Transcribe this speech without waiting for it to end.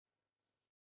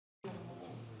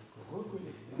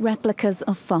Replicas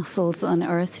of fossils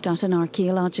unearthed at an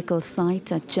archaeological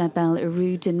site at Jebel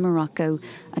Irhoud in Morocco,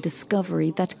 a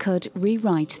discovery that could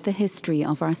rewrite the history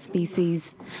of our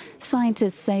species.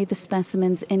 Scientists say the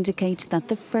specimens indicate that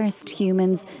the first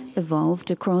humans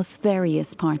evolved across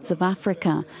various parts of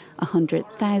Africa,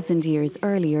 100,000 years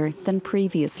earlier than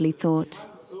previously thought.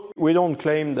 We don't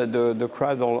claim that the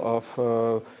cradle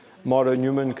of modern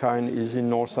humankind is in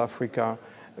North Africa.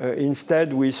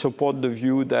 Instead, we support the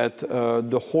view that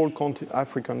the whole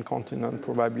African continent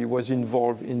probably was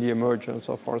involved in the emergence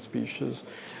of our species.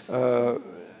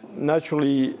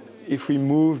 Naturally, if we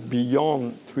move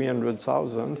beyond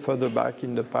 300,000, further back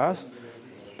in the past,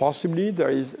 possibly there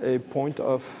is a point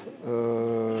of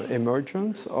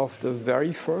emergence of the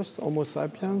very first Homo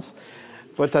sapiens.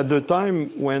 But at the time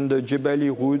when the Jebel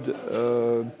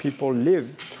Irhoud people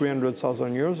lived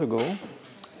 300,000 years ago,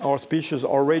 our species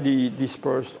already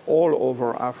dispersed all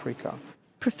over Africa.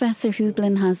 Professor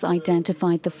Hublin has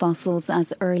identified the fossils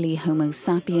as early Homo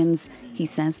sapiens. He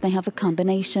says they have a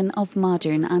combination of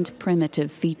modern and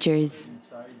primitive features.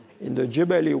 In the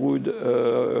Jebel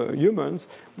Irhoud humans,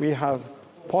 we have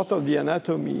part of the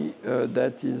anatomy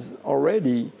that is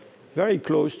already very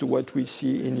close to what we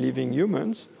see in living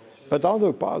humans, but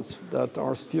other parts that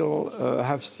are still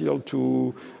have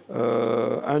to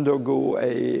undergo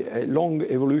a long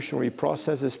evolutionary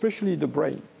process, especially the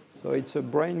brain. So it's a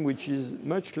brain which is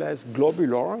much less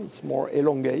globular, it's more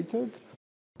elongated.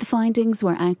 The findings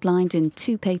were outlined in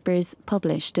 2 papers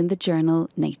published in the journal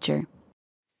Nature.